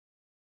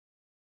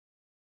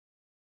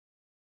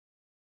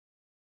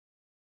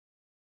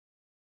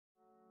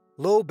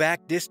Low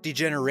back disc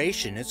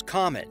degeneration is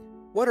common.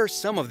 What are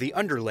some of the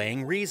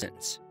underlying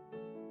reasons?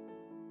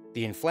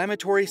 The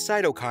inflammatory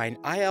cytokine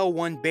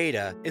IL-1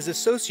 beta is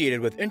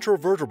associated with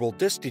intervertebral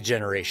disc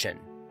degeneration.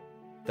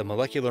 The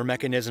molecular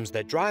mechanisms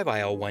that drive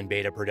IL-1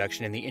 beta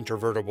production in the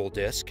intervertebral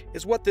disc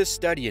is what this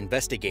study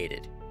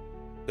investigated.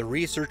 The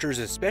researchers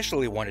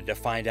especially wanted to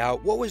find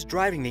out what was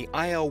driving the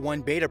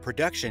IL-1 beta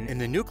production in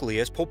the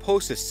nucleus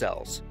pulposus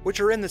cells,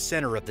 which are in the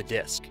center of the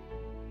disc.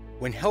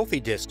 When healthy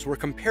discs were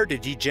compared to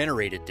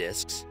degenerated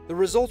discs, the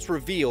results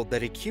revealed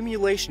that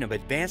accumulation of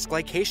advanced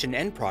glycation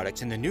end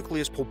products in the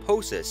nucleus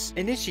pulposus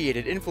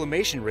initiated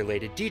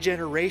inflammation-related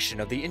degeneration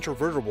of the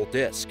intervertebral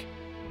disc.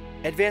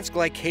 Advanced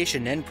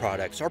glycation end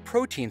products are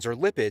proteins or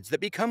lipids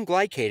that become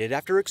glycated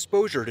after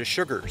exposure to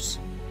sugars.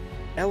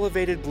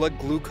 Elevated blood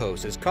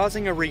glucose is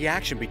causing a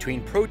reaction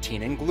between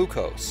protein and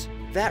glucose.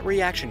 That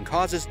reaction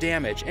causes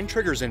damage and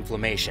triggers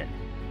inflammation.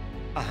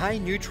 A high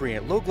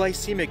nutrient, low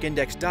glycemic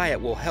index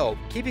diet will help,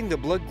 keeping the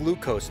blood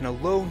glucose in a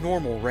low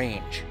normal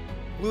range.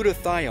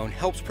 Glutathione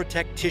helps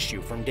protect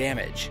tissue from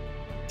damage.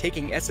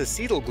 Taking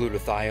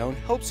S-acetylglutathione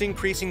helps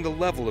increasing the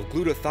level of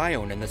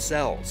glutathione in the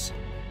cells.